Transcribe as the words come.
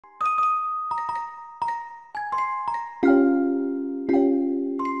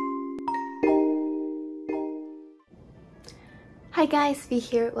Hi guys, V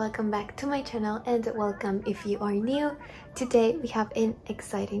here. Welcome back to my channel and welcome if you are new. Today we have an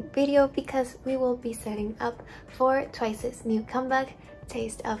exciting video because we will be setting up for Twice's new comeback,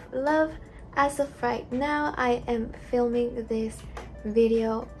 Taste of Love. As of right now, I am filming this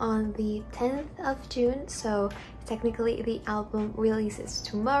video on the 10th of June, so technically the album releases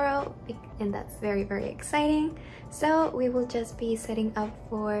tomorrow and that's very exciting. So we will just be setting up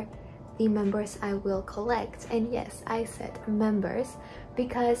for the members I will collect. And yes, I said members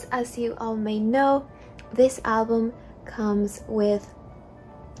because as you all may know, this album comes with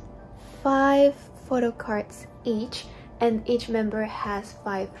 5 photo cards each, and each member has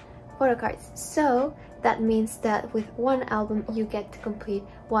 5 photo cards. So that means that with one album you get to complete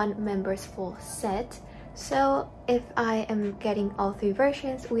one member's full set. So if I am getting all 3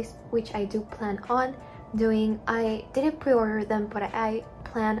 versions, which I do plan on doing, I didn't pre-order them, but I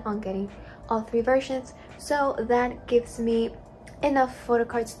plan on getting all 3 versions, so that gives me enough photo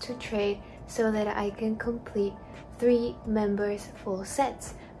cards to trade so that I can complete 3 members full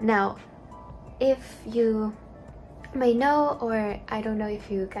sets. Now, if you may know, or I don't know if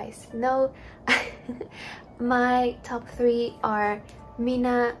you guys know, my top 3 are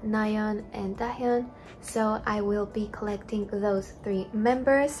Mina, Nayeon, and Dahyun, so I will be collecting those 3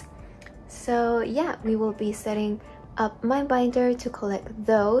 members. So yeah, we will be setting up my binder to collect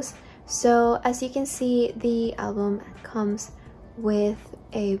those. So as you can see, the album comes with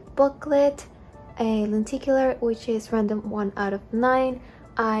a booklet, a lenticular, which is random 1 out of 9.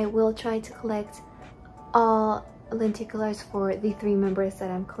 I will try to collect all lenticulars for the 3 members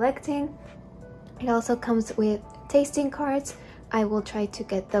that I'm collecting. It also comes with tasting cards. I will try to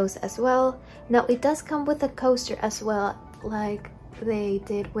get those as well. Now it does come with a coaster as well, like they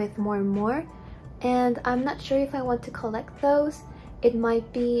did with More and More, and I'm not sure if I want to collect those. It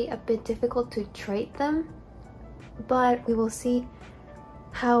might be a bit difficult to trade them, but we will see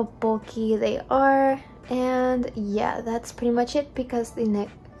how bulky they are. And yeah, that's pretty much it because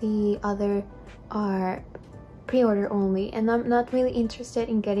the other are pre-order only, and I'm not really interested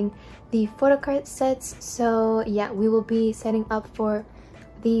in getting the photo card sets. So yeah, we will be setting up for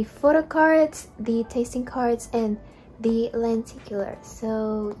the photo cards, the tasting cards, and the lenticular.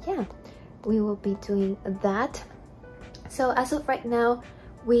 So yeah, we will be doing that. So as of right now,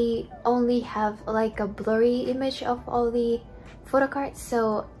 we only have like a blurry image of all the photo cards,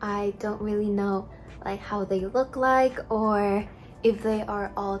 so I don't really know like how they look like, or if they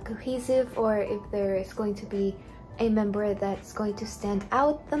are all cohesive, or if there is going to be a member that's going to stand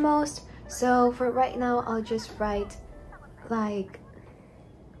out the most. So for right now, I'll just write like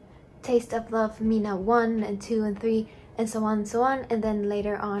Taste of Love Mina 1 and 2 and 3 and so on, and then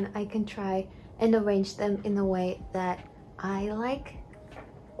later on I can try and arrange them in a way that I like.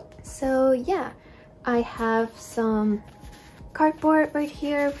 So yeah, I have some cardboard right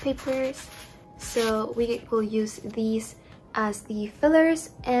here, papers, so we will use these as the fillers,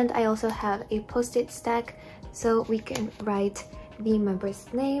 and I also have a post-it stack so we can write the members'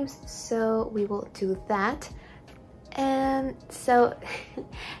 names, so we will do that. And so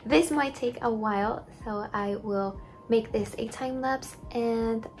this might take a while, so I will make this a time lapse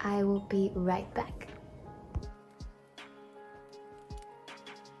and I will be right back.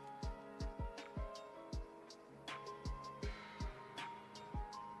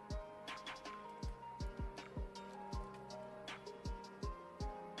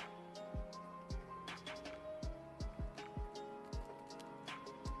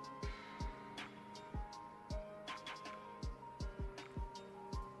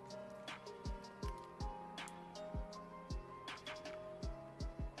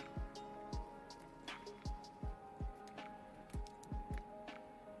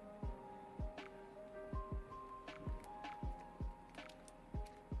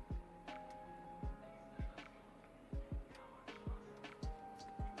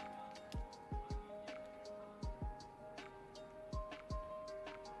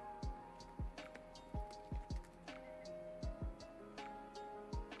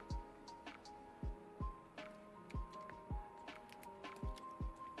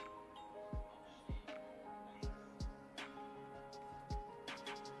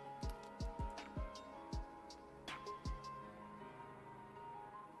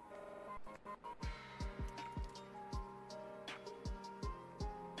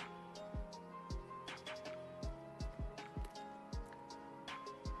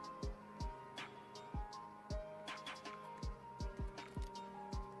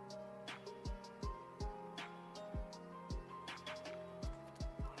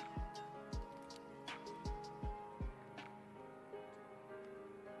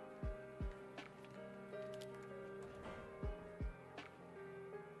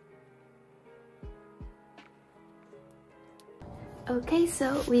 Okay,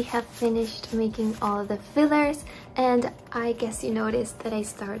 so we have finished making all the fillers, and I guess you noticed that I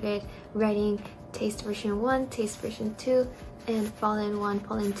started writing taste version 1, taste version 2, and fallen 1,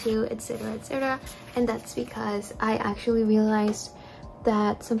 fallen 2, etc, etc. And that's because I actually realized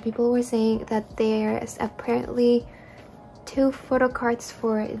that some people were saying that there's apparently 2 photo cards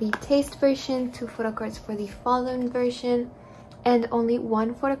for the taste version, 2 photo cards for the fallen version, and only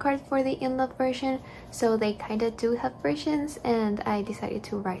 1 photo card for the in love version. So they kind of do have versions, and I decided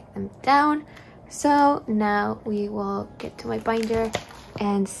to write them down. So now we will get to my binder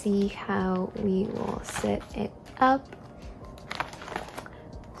and see how we will set it up.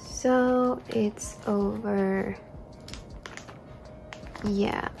 So it's over,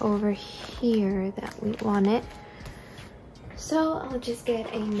 yeah, over here that we want it. So I'll just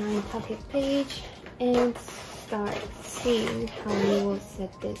get a 9 pocket page and start seeing how we will set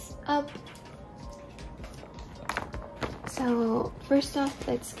this up. So first off,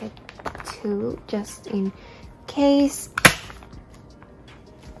 let's get 2 just in case.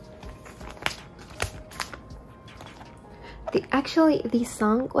 Actually, the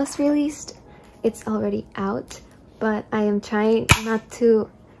song was released, it's already out, but I am trying not to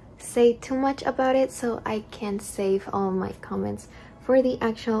say too much about it so I can save all my comments for the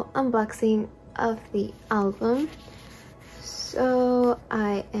actual unboxing of the album. So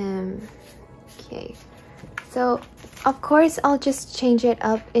I am okay. So of course I'll just change it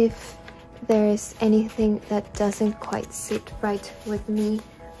up if there's anything that doesn't quite sit right with me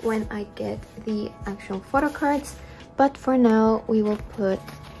when I get the actual photo cards. But for now, we will put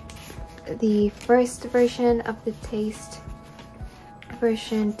the first version of the taste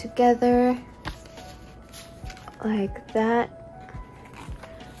version together like that.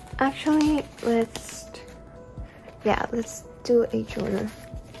 Actually, let's do a order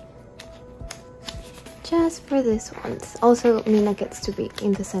just for this one. Also, Mina gets to be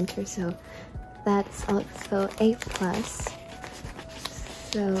in the center, so that's also a plus.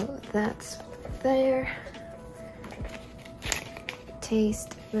 So that's there.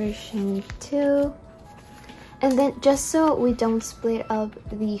 Taste version 2, and then just so we don't split up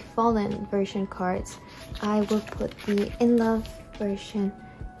the fallen version cards, I will put the in love version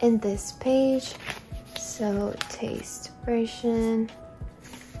in this page. So taste version,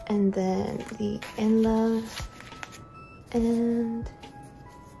 and then the in love, and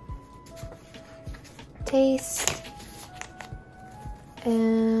taste,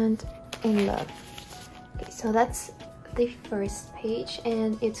 and in love. Okay, so that's the first page,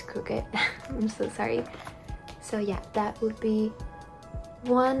 and it's crooked. I'm so sorry. So yeah, that would be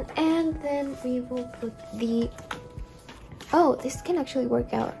 1, and then we will put the, oh, this can actually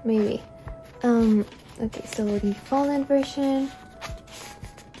work out maybe. Okay, so the fallen version,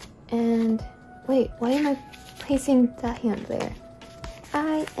 and wait, why am I placing Dahyun there?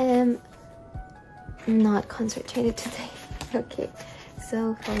 I am not concentrated today. Okay,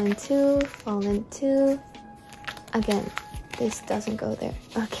 so fallen 2, fallen 2. Again, this doesn't go there.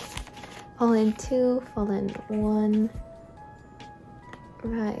 Okay, fallen 2, fallen 1,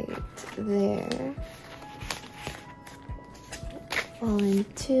 right there, fallen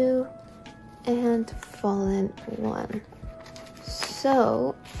 2, and fallen 1.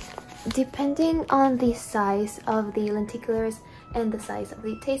 So depending on the size of the lenticulars and the size of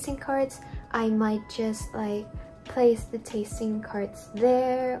the tasting cards, I might just like place the tasting cards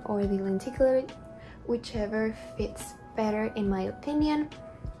there or the lenticular, whichever fits better in my opinion.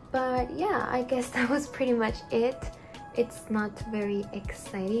 But yeah, I guess that was pretty much it. It's not very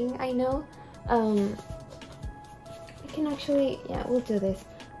exciting, I know. I can actually, yeah, we'll do this.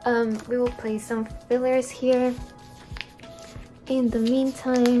 We will place some fillers here in the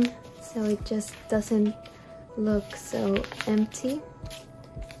meantime, so it just doesn't look so empty.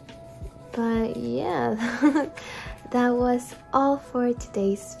 But yeah, that was all for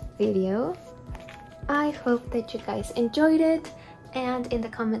today's video. I hope that you guys enjoyed it, and in the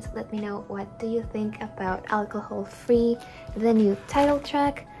comments let me know what do you think about Alcohol Free, the new title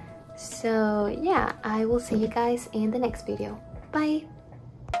track. So yeah, I will see you guys in the next video. Bye!